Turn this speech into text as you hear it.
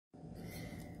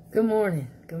Good morning.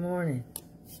 Good morning.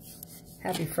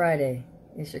 Happy Friday.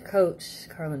 It's your coach,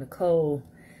 Carla Nicole.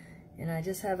 And I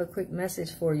just have a quick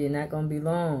message for you, not going to be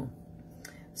long.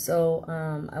 So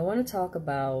I want to talk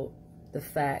about the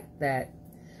fact that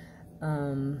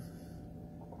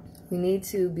we need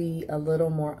to be a little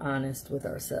more honest with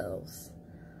ourselves.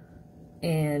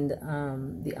 And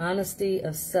the honesty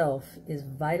of self is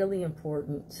vitally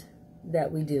important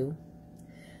that we do.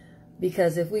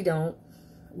 Because if we don't,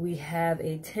 we have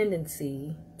a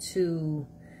tendency to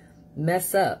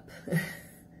mess up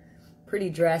pretty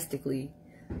drastically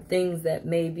things that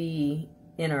may be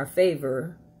in our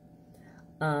favor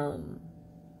for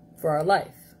our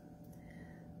life.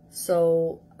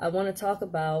 So I want to talk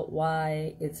about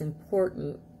why it's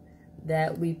important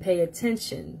that we pay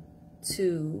attention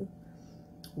to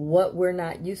what we're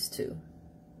not used to.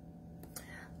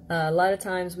 A lot of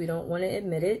times we don't want to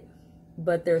admit it,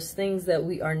 but there's things that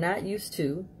we are not used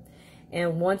to,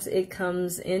 and once it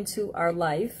comes into our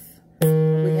life,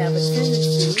 we have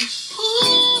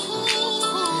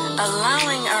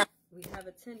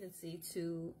a tendency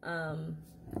to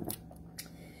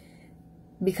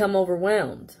become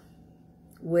overwhelmed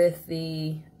with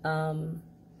the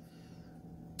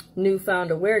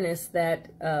newfound awareness that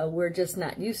we're just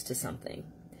not used to something.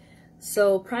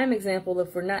 So, prime example,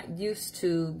 if we're not used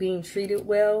to being treated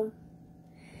well,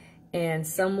 and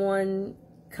someone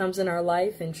comes in our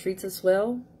life and treats us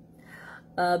well,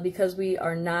 because we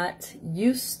are not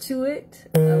used to it,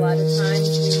 a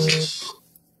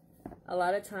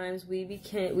lot of times we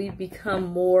become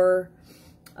more,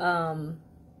 I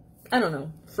don't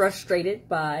know, frustrated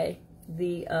by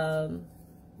the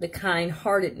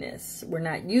kind-heartedness. We're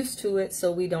not used to it,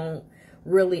 so we don't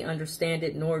really understand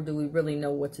it, nor do we really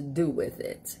know what to do with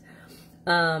it.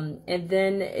 And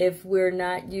then if we're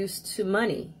not used to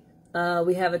money,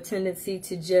 we have a tendency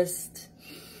to just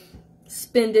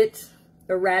spend it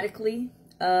erratically.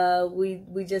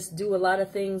 We just do a lot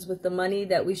of things with the money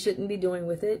that we shouldn't be doing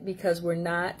with it because we're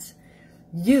not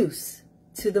used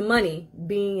to the money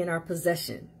being in our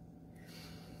possession.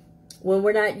 When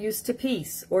we're not used to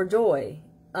peace or joy,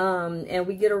 and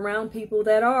we get around people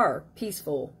that are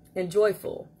peaceful and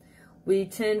joyful, we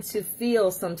tend to feel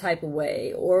some type of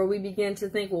way, or we begin to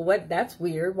think, well, that's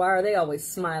weird. Why are they always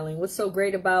smiling? What's so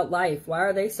great about life? Why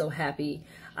are they so happy?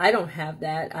 I don't have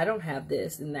that. I don't have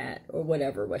this and that, or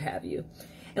whatever, what have you.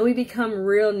 And we become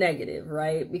real negative,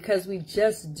 right? Because we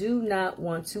just do not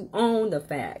want to own the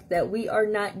fact that we are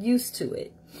not used to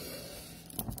it.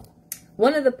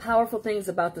 One of the powerful things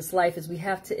about this life is we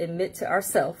have to admit to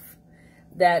ourselves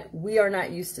that we are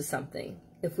not used to something.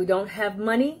 If we don't have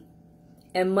money,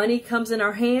 and money comes in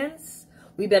our hands,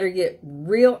 we better get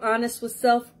real honest with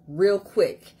self real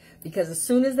quick. Because as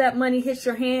soon as that money hits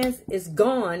your hands, it's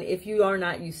gone if you are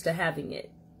not used to having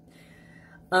it.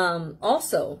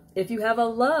 Also, if you have a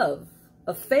love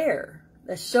affair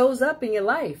that shows up in your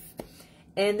life,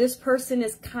 and this person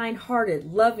is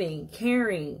kind-hearted, loving,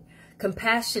 caring,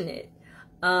 compassionate,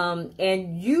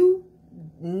 and you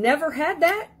never had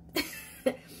that,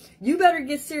 you better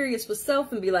get serious with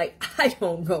self and be like, I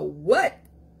don't know what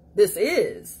this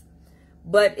is,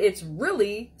 but it's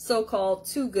really so-called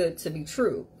too good to be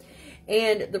true.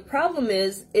 And the problem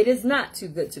is, it is not too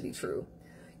good to be true.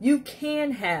 You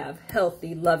can have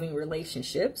healthy, loving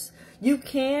relationships. You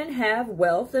can have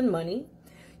wealth and money.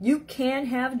 You can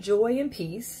have joy and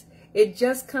peace. It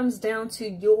just comes down to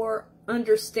your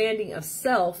understanding of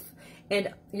self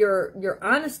and your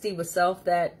honesty with self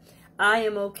that I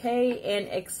am okay and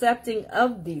accepting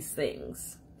of these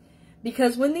things.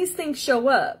 Because when these things show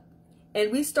up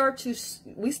and we start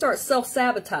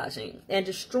self-sabotaging and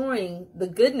destroying the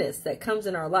goodness that comes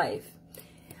in our life,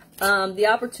 the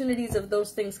opportunities of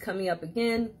those things coming up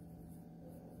again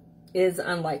is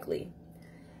unlikely.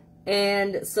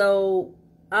 And so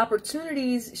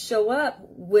opportunities show up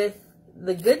with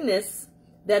the goodness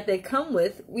that they come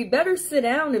with. We better sit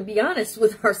down and be honest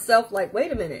with ourselves, like,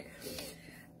 wait a minute.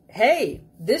 Hey,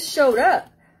 this showed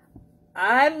up.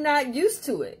 I'm not used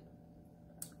to it.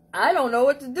 I don't know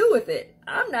what to do with it.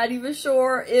 I'm not even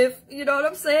sure if, you know what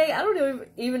I'm saying? I don't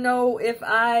even know if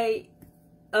I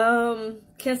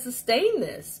can sustain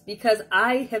this, because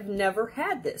I have never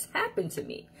had this happen to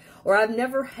me, or I've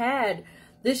never had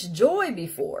this joy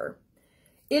before.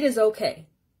 It is okay.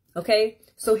 Okay?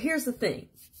 So here's the thing,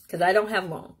 because I don't have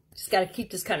long. Just got to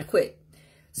keep this kind of quick.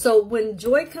 So when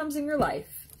joy comes in your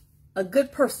life, a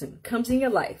good person comes in your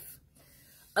life,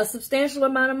 a substantial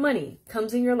amount of money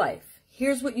comes in your life,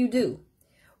 here's what you do.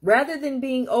 Rather than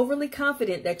being overly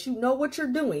confident that you know what you're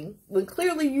doing, when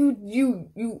clearly you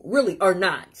really are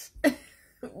not,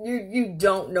 You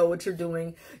don't know what you're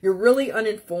doing. You're really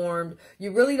uninformed.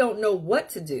 You really don't know what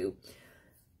to do.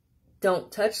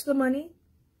 Don't touch the money.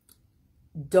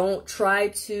 Don't try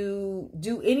to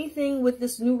do anything with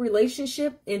this new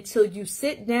relationship until you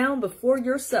sit down before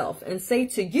yourself and say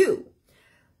to you,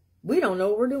 we don't know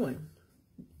what we're doing.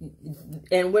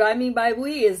 And what I mean by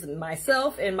we is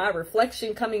myself and my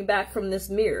reflection coming back from this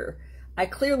mirror. I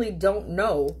clearly don't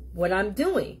know what I'm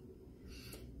doing.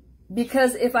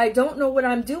 Because if I don't know what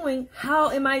I'm doing, how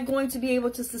am I going to be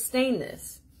able to sustain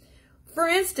this? For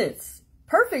instance,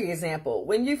 perfect example,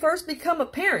 when you first become a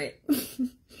parent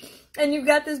and you've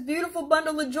got this beautiful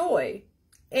bundle of joy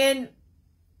and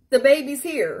the baby's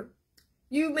here,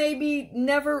 you maybe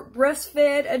never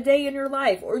breastfed a day in your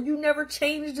life, or you never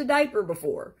changed a diaper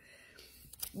before.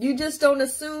 You just don't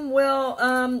assume, well,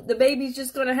 the baby's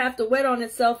just going to have to wet on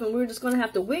itself and we're just going to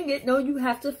have to wing it. No, you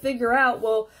have to figure out,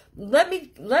 well, let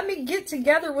me get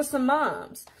together with some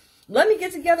moms. Let me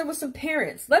get together with some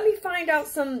parents. Let me find out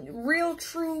some real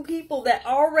true people that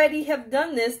already have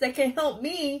done this that can help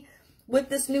me with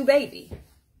this new baby.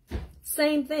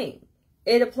 Same thing.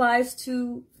 It applies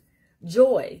to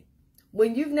joy.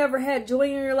 When you've never had joy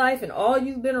in your life and all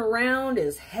you've been around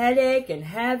is headache and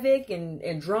havoc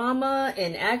and drama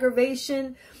and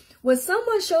aggravation, when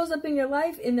someone shows up in your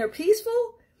life and they're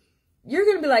peaceful, you're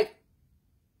going to be like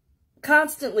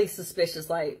constantly suspicious.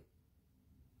 Like,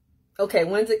 okay,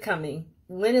 when's it coming?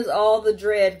 When is all the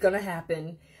dread going to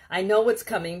happen? I know it's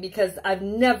coming because I've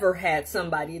never had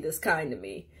somebody this kind to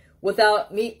me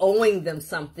without me owing them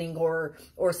something or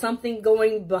something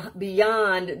going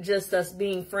beyond just us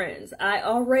being friends. I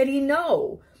already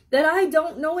know that I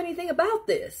don't know anything about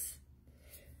this.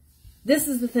 This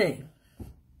is the thing.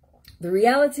 The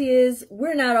reality is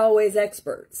we're not always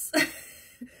experts.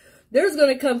 There's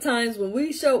going to come times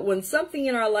when something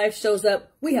in our life shows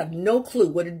up, we have no clue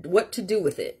what to do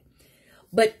with it.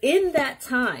 But in that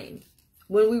time,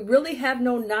 when we really have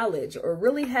no knowledge or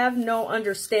really have no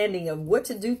understanding of what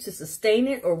to do to sustain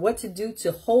it or what to do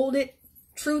to hold it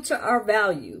true to our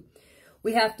value,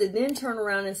 we have to then turn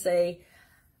around and say,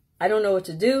 I don't know what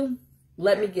to do.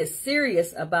 Let me get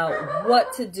serious about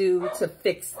what to do to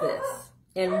fix this.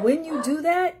 And when you do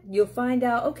that, you'll find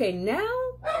out, okay, now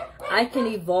I can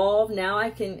evolve. Now I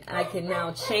can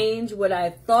now change what I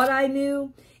thought I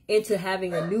knew into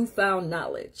having a newfound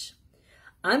knowledge.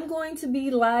 I'm going to be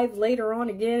live later on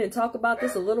again and talk about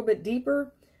this a little bit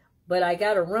deeper, but I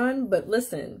got to run. But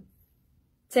listen,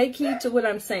 take heed to what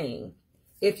I'm saying.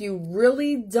 If you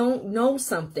really don't know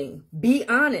something, be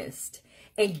honest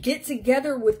and get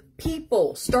together with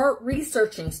people. Start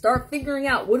researching, start figuring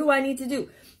out, what do I need to do?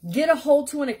 Get a hold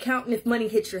to an accountant if money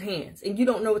hits your hands and you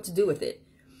don't know what to do with it.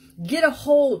 Get a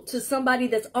hold to somebody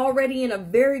that's already in a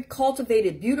very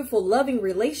cultivated, beautiful, loving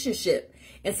relationship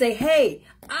and say, hey,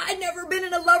 I've never been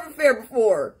in a love affair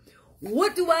before.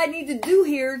 What do I need to do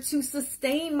here to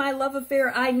sustain my love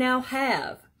affair I now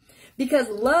have? Because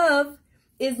love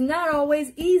is not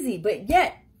always easy, but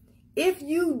yet, if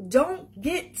you don't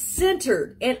get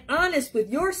centered and honest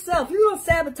with yourself, you're going to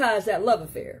sabotage that love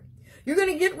affair. You're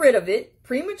going to get rid of it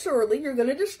prematurely. You're going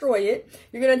to destroy it.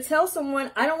 You're going to tell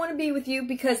someone, I don't want to be with you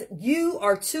because you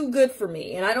are too good for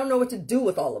me and I don't know what to do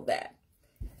with all of that.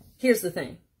 Here's the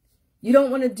thing. You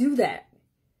don't want to do that.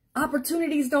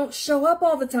 Opportunities don't show up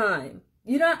all the time.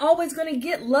 You're not always going to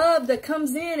get love that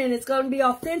comes in and it's going to be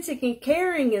authentic and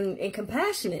caring and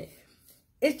compassionate.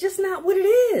 It's just not what it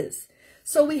is.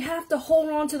 So we have to hold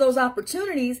on to those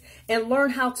opportunities and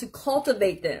learn how to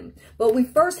cultivate them. But we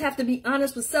first have to be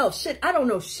honest with self. Shit, I don't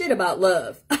know shit about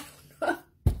love.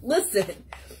 Listen,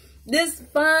 this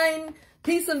fine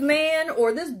piece of man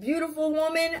or this beautiful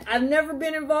woman, I've never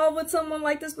been involved with someone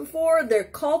like this before. They're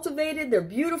cultivated, they're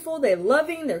beautiful, they're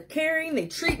loving, they're caring, they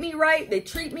treat me right, they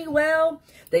treat me well,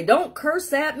 they don't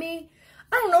curse at me.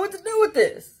 I don't know what to do with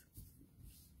this.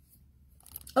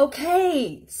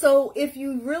 Okay, so if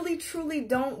you really truly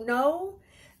don't know,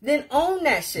 then own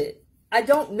that shit. I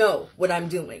don't know what I'm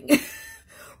doing.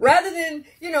 Rather than,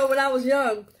 when I was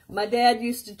young, my dad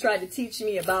used to try to teach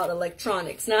me about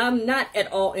electronics. Now, I'm not at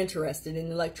all interested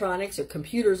in electronics or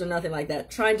computers or nothing like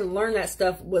that. Trying to learn that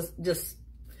stuff was just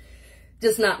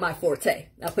not my forte.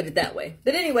 I'll put it that way.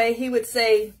 But anyway, he would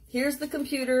say, here's the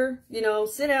computer,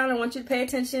 sit down. I want you to pay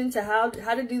attention to how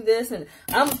to do this. And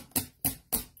I'm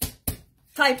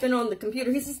typing on the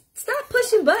computer. He says, stop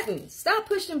pushing buttons. Stop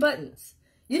pushing buttons.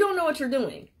 You don't know what you're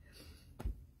doing.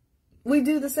 We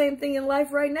do the same thing in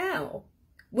life right now.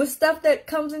 With stuff that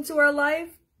comes into our life,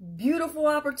 beautiful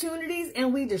opportunities,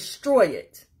 and we destroy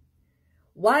it.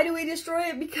 Why do we destroy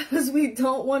it? Because we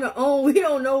don't want to own. We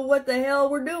don't know what the hell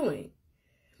we're doing.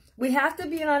 We have to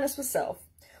be honest with self.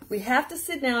 We have to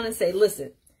sit down and say,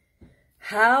 listen,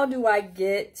 how do I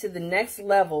get to the next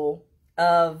level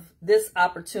of this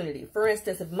opportunity? For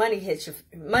instance, if money hits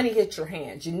your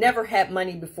hands, you never had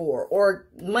money before, or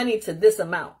money to this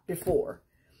amount before.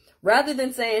 Rather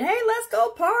than saying, hey, let's go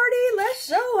party, let's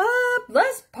show up,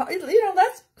 let's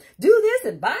do this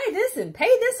and buy this and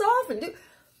pay this off and do.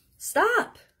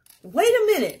 Stop. Wait a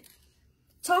minute.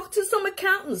 Talk to some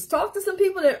accountants. Talk to some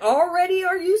people that already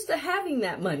are used to having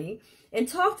that money and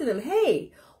talk to them.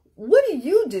 Hey, what do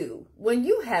you do when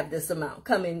you have this amount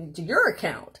come into your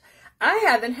account? I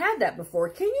haven't had that before.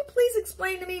 Can you please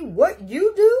explain to me what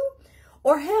you do?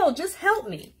 Or hell, just help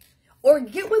me. Or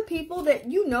get with people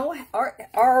that you know are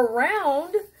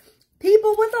around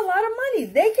people with a lot of money.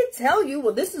 They can tell you,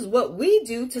 well, this is what we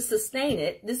do to sustain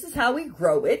it. This is how we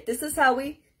grow it. This is how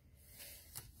we...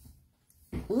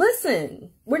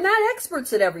 Listen, we're not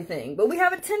experts at everything, but we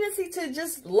have a tendency to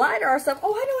just lie to ourselves.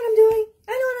 Oh, I know what I'm doing.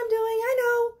 I know what I'm doing.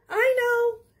 I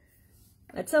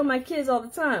know. I tell my kids all the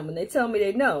time when they tell me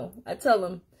they know, I tell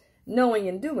them knowing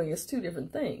and doing is two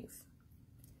different things.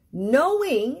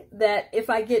 Knowing that if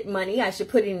I get money, I should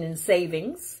put it in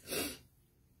savings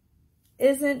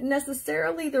isn't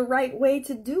necessarily the right way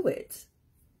to do it.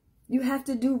 You have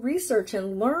to do research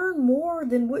and learn more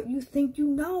than what you think you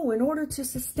know in order to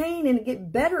sustain and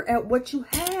get better at what you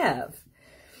have.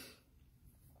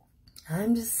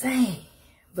 I'm just saying.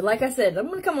 But like I said, I'm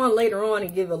going to come on later on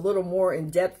and give a little more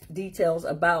in-depth details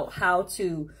about how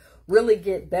to really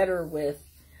get better with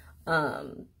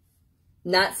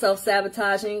not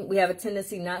self-sabotaging. We have a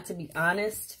tendency not to be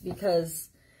honest because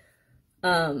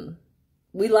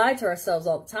we lie to ourselves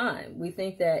all the time. We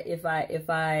think that if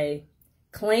I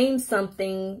claim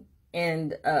something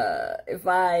and if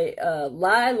I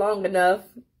lie long enough,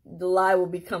 the lie will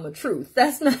become a truth.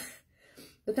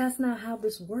 But that's not how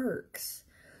this works.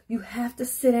 You have to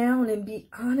sit down and be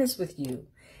honest with you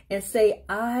and say,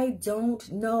 I don't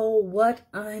know what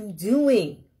I'm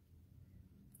doing.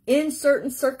 In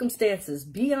certain circumstances,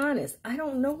 be honest. I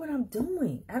don't know what I'm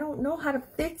doing. I don't know how to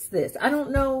fix this. I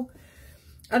don't know.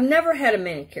 I've never had a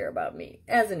man care about me,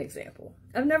 as an example.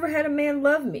 I've never had a man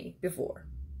love me before.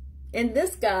 And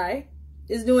this guy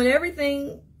is doing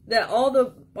everything that all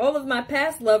of my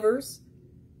past lovers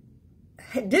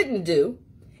didn't do.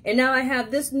 And now I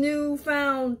have this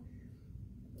newfound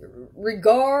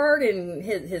regard, and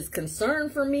his concern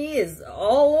for me is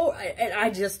all, and I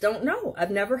just don't know.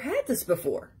 I've never had this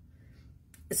before.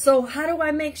 So how do I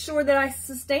make sure that I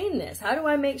sustain this? How do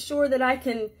I make sure that I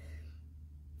can,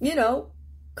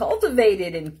 cultivate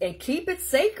it and keep it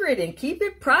sacred and keep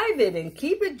it private and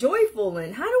keep it joyful?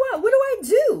 And what do I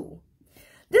do?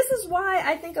 This is why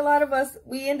I think a lot of us,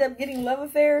 we end up getting love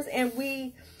affairs and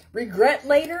we regret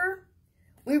later.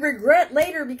 We regret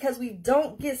later because we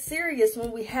don't get serious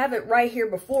when we have it right here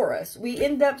before us. We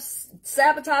end up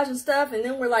sabotaging stuff, and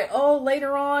then we're like, oh,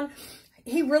 later on,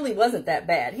 he really wasn't that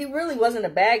bad. He really wasn't a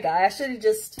bad guy. I should have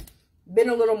just been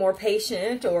a little more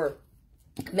patient, or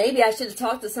maybe I should have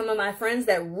talked to some of my friends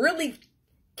that really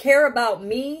care about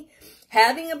me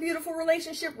having a beautiful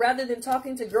relationship rather than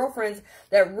talking to girlfriends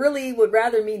that really would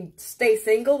rather me stay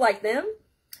single like them.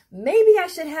 Maybe I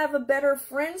should have a better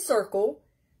friend circle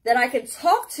that I can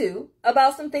talk to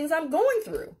about some things I'm going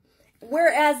through.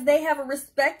 Whereas they have a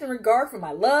respect and regard for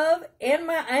my love and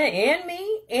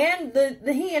me and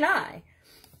the he and I.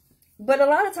 But a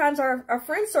lot of times our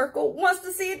friend circle wants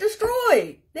to see it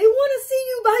destroyed. They want to see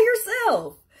you by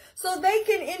yourself so they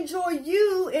can enjoy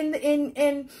you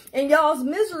and y'all's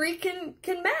misery can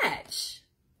match.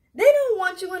 They don't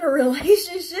want you in a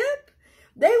relationship.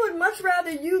 They would much rather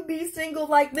you be single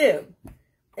like them.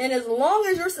 And as long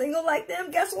as you're single like them,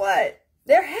 guess what?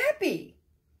 They're happy.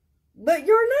 But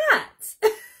you're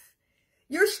not.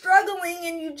 You're struggling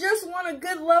and you just want a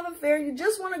good love affair. You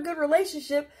just want a good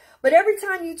relationship. But every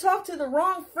time you talk to the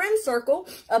wrong friend circle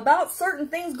about certain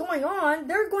things going on,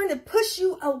 they're going to push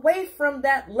you away from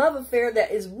that love affair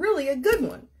that is really a good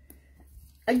one.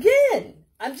 Again,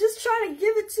 I'm just trying to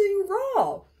give it to you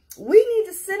raw. We need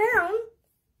to sit down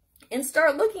and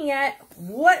start looking at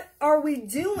what are we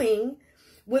doing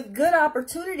with good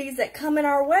opportunities that come in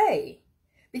our way.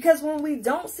 Because when we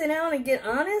don't sit down and get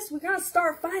honest, we're going to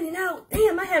start finding out,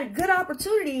 damn, I had a good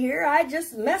opportunity here. I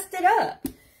just messed it up.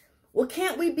 Well,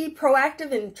 can't we be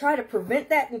proactive and try to prevent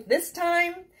that this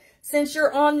time? Since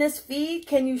you're on this feed,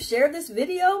 can you share this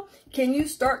video? Can you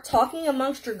start talking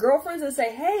amongst your girlfriends and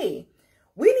say, hey,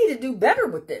 we need to do better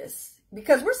with this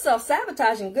because we're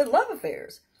self-sabotaging good love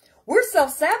affairs. We're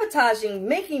self-sabotaging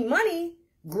making money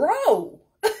grow.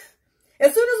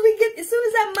 As soon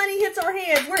as that money hits our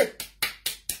hands, we're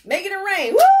making it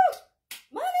rain. Woo!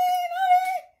 Money,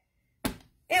 money.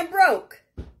 and broke.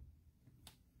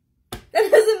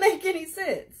 That doesn't make any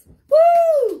sense.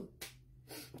 Woo!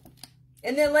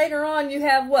 And then later on you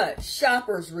have what?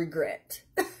 Shopper's regret.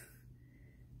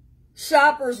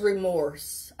 Shopper's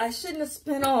remorse. I shouldn't have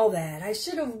spent all that. I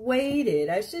should have waited.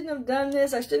 I shouldn't have done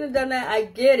this. I shouldn't have done that. I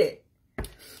get it.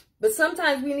 But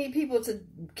sometimes we need people to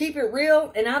keep it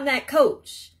real, and I'm that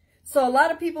coach. So a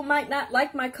lot of people might not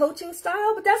like my coaching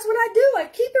style, but that's what I do. I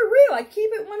keep it real. I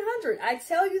keep it 100. I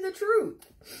tell you the truth.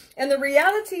 And the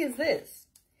reality is this.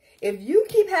 If you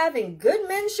keep having good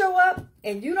men show up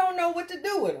and you don't know what to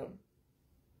do with them,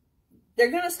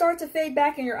 they're going to start to fade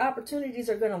back and your opportunities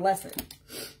are going to lessen.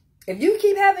 If you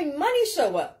keep having money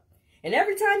show up and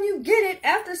every time you get it,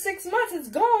 after 6 months, it's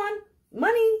gone,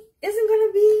 money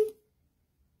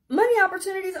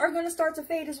opportunities are going to start to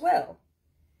fade as well.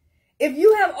 If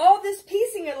you have all this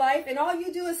peace in your life and all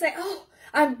you do is say, oh,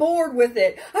 I'm bored with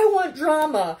it. I want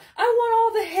drama. I want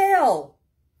all the hell.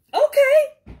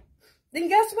 Okay. Then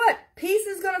guess what? Peace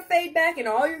is going to fade back and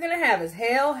all you're going to have is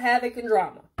hell, havoc, and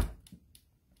drama.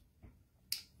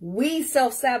 We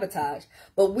self-sabotage,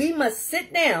 but we must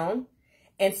sit down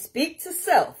and speak to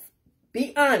self.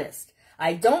 Be honest.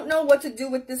 I don't know what to do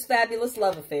with this fabulous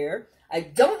love affair. I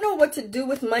don't know what to do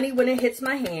with money when it hits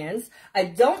my hands. I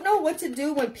don't know what to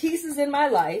do when peace is in my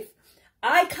life.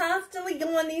 I constantly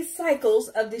go on these cycles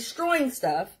of destroying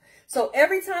stuff. So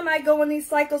every time I go on these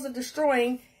cycles of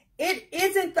destroying, it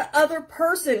isn't the other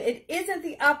person. It isn't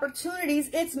the opportunities.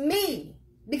 It's me.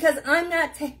 Because I'm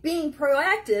not being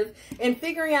proactive and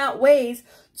figuring out ways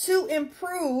to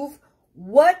improve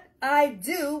what I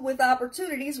do with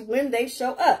opportunities when they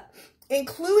show up,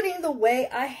 including the way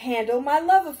I handle my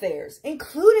love affairs,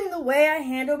 including the way I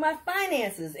handle my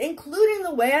finances, including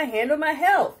the way I handle my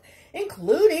health,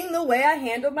 including the way I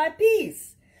handle my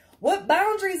peace, what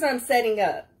boundaries I'm setting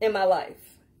up in my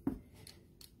life.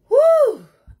 Whew,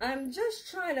 I'm just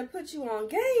trying to put you on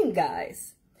game,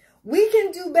 guys. We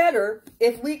can do better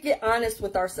if we get honest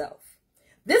with ourselves.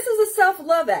 This is a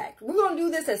self-love act. We're going to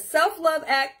do this as self-love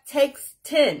act takes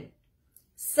 10.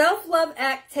 Self-love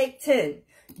act take 10.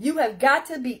 You have got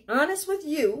to be honest with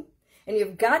you, and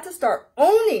you've got to start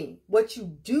owning what you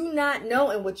do not know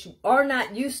and what you are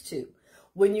not used to.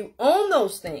 When you own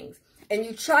those things and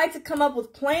you try to come up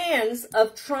with plans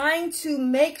of trying to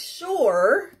make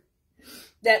sure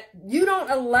that you don't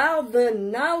allow the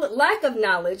lack of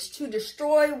knowledge to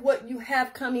destroy what you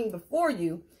have coming before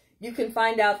you, you can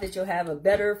find out that you'll have a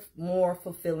better, more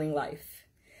fulfilling life.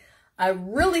 I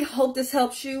really hope this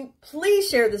helps you. Please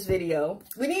share this video.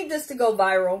 We need this to go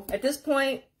viral. At this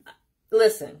point,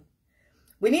 listen,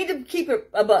 we need to keep it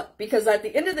a buck because at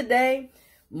the end of the day,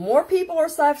 more people are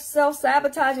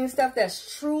self-sabotaging stuff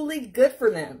that's truly good for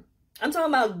them. I'm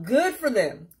talking about good for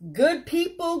them. Good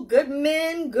people, good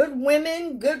men, good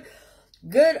women,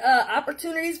 good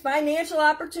opportunities, financial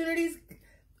opportunities.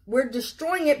 We're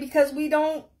destroying it because we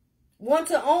don't want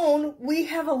to own. We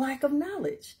have a lack of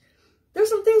knowledge. There's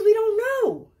some things we don't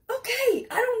know. Okay,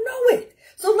 I don't know it.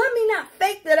 So let me not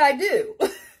fake that I do.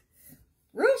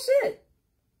 Real shit.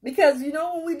 Because, you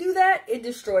know, when we do that, it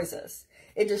destroys us.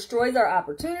 It destroys our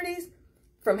opportunities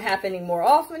from happening more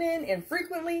often and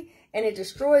frequently. And it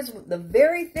destroys the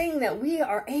very thing that we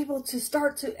are able to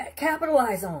start to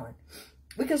capitalize on.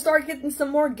 We can start getting some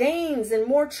more gains and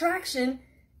more traction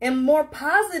and more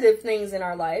positive things in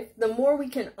our life. The more we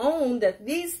can own that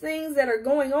these things that are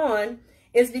going on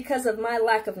is because of my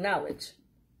lack of knowledge.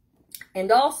 And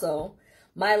also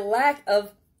my lack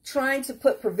of trying to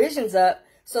put provisions up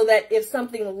so that if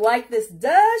something like this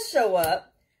does show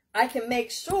up, I can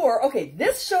make sure, okay,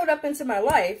 this showed up into my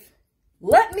life.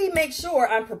 Let me make sure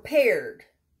I'm prepared.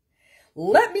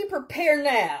 Let me prepare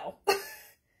now.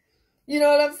 You know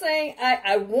what I'm saying?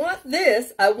 I want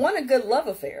this. I want a good love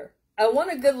affair. I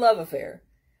want a good love affair.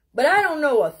 But I don't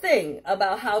know a thing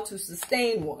about how to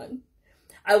sustain one.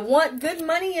 I want good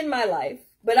money in my life,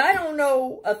 but I don't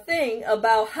know a thing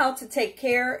about how to take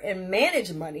care and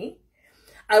manage money.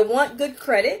 I want good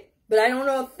credit, but I don't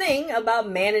know a thing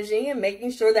about managing and making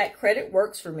sure that credit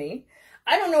works for me.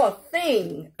 I don't know a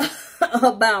thing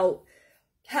about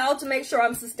how to make sure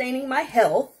I'm sustaining my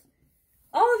health.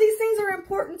 All of these things are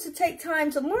important to take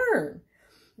time to learn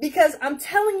because I'm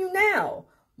telling you now,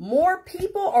 more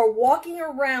people are walking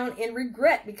around in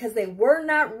regret because they were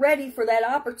not ready for that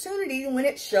opportunity when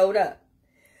it showed up.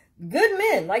 Good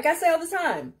men, like I say all the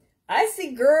time, I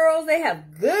see girls, they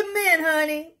have good men,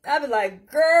 honey. I be like,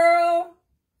 girl,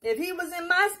 if he was in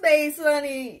my space,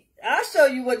 honey, I'll show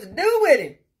you what to do with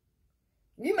him.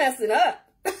 You messing up.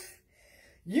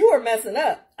 You are messing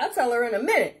up. I'll tell her in a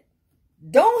minute.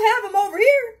 Don't have him over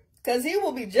here because he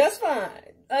will be just fine.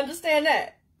 Understand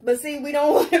that. But see, we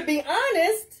don't want to be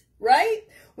honest, right?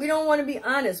 We don't want to be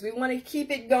honest. We want to keep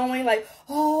it going like,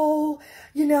 oh,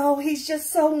 you know, he's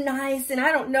just so nice. And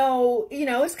I don't know, you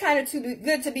know, it's kind of too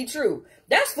good to be true.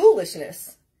 That's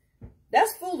foolishness.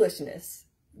 That's foolishness.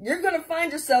 You're going to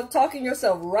find yourself talking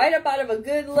yourself right up out of a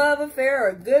good love affair or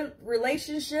a good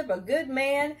relationship, a good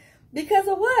man. Because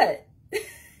of what?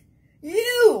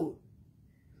 You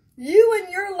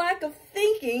and your lack of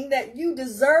thinking that you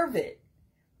deserve it.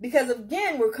 Because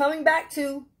again, we're coming back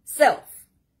to self.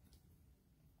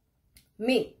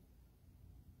 Me.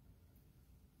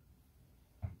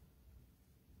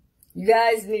 You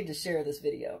guys need to share this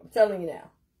video. I'm telling you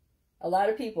now. A lot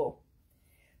of people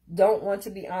don't want to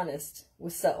be honest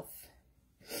with self.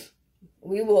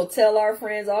 We will tell our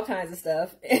friends all kinds of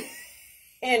stuff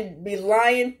and be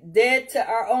lying dead to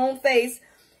our own face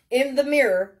in the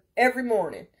mirror every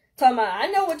morning. Talking about, I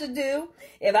know what to do.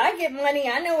 If I get money,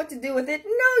 I know what to do with it.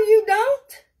 No, you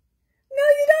don't. No,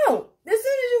 you don't. As soon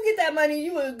as you get that money,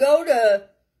 you would go to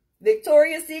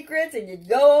Victoria's Secrets and you'd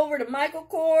go over to Michael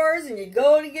Kors and you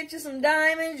go to get you some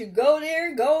diamonds. You go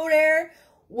there,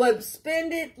 would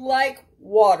spend it like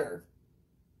water.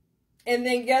 And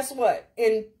then guess what?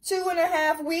 In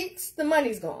 2.5 weeks, the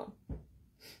money's gone.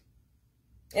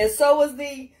 And so was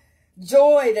the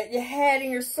joy that you had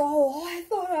in your soul. Oh, I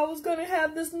thought I was going to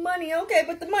have this money. Okay,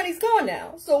 but the money's gone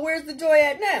now. So where's the joy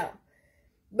at now?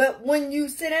 But when you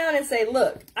sit down and say,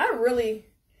 look, I really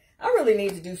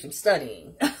need to do some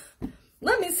studying.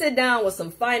 Let me sit down with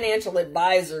some financial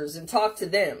advisors and talk to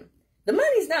them. The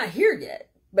money's not here yet,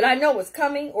 but I know it's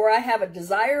coming, or I have a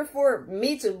desire for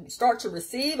me to start to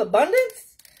receive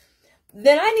abundance.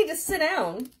 Then I need to sit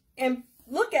down and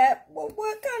look at, well,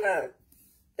 what kind of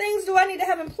things do I need to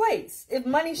have in place if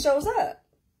money shows up?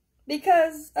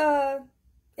 Because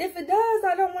if it does,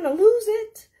 I don't want to lose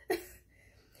it.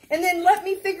 And then let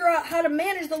me figure out how to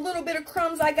manage the little bit of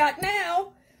crumbs I got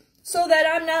now so that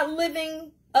I'm not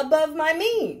living above my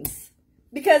means.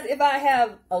 Because if I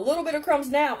have a little bit of crumbs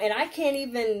now and I can't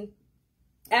even,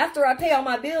 after I pay all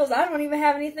my bills, I don't even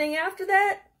have anything after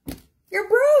that, you're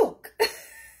broke.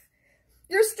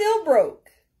 You're still broke.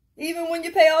 Even when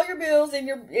you pay all your bills and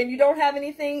you don't have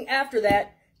anything after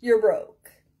that, you're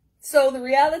broke. So the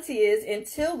reality is,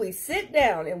 until we sit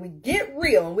down and we get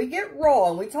real and we get raw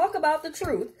and we talk about the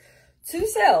truth to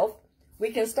self,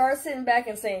 we can start sitting back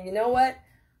and saying, you know what?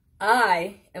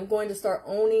 I am going to start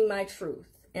owning my truth.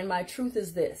 And my truth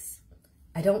is this.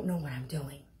 I don't know what I'm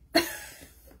doing.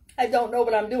 I don't know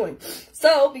what I'm doing.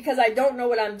 So because I don't know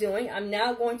what I'm doing, I'm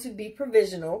now going to be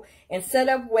provisional and set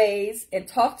up ways and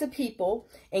talk to people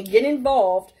and get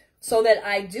involved so that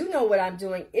I do know what I'm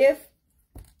doing if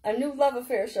a new love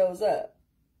affair shows up,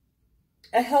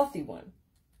 a healthy one.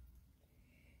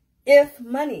 If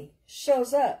money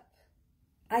shows up,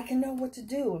 I can know what to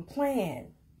do and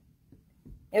plan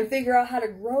and figure out how to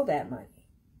grow that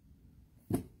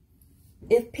money.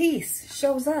 If peace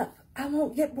shows up, I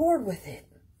won't get bored with it.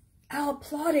 I'll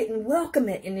applaud it and welcome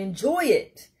it and enjoy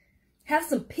it. Have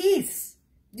some peace.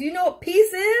 Do you know what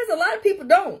peace is? A lot of people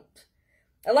don't.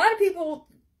 A lot of people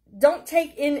don't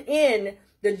take in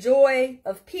the joy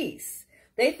of peace.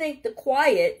 They think the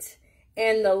quiet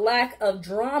and the lack of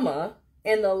drama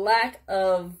and the lack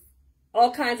of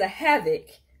all kinds of havoc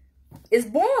is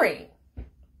boring.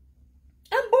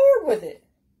 I'm bored with it.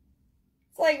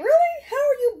 It's like, really? How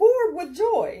are you bored with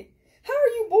joy? How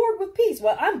are you bored with peace?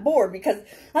 Well, I'm bored because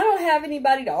I don't have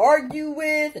anybody to argue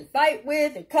with and fight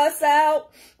with and cuss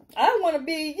out. I want to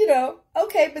be, you know,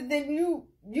 okay, but then you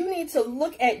need to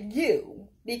look at you.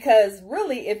 Because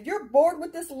really, if you're bored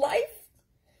with this life,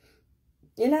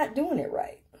 you're not doing it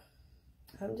right.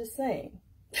 I'm just saying.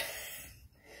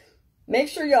 Make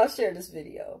sure y'all share this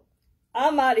video.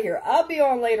 I'm out of here. I'll be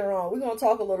on later on. We're going to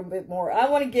talk a little bit more. I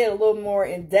want to get a little more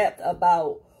in depth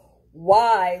about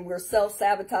why we're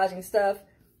self-sabotaging stuff.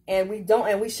 And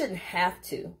we shouldn't have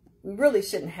to. We really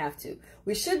shouldn't have to.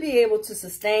 We should be able to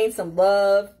sustain some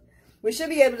love. We should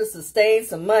be able to sustain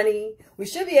some money. We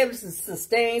should be able to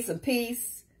sustain some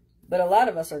peace. But a lot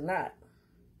of us are not.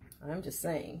 I'm just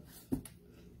saying.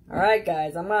 All right,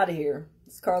 guys. I'm out of here.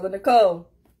 It's Carla Nicole.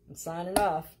 I'm signing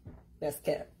off. Best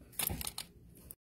kept.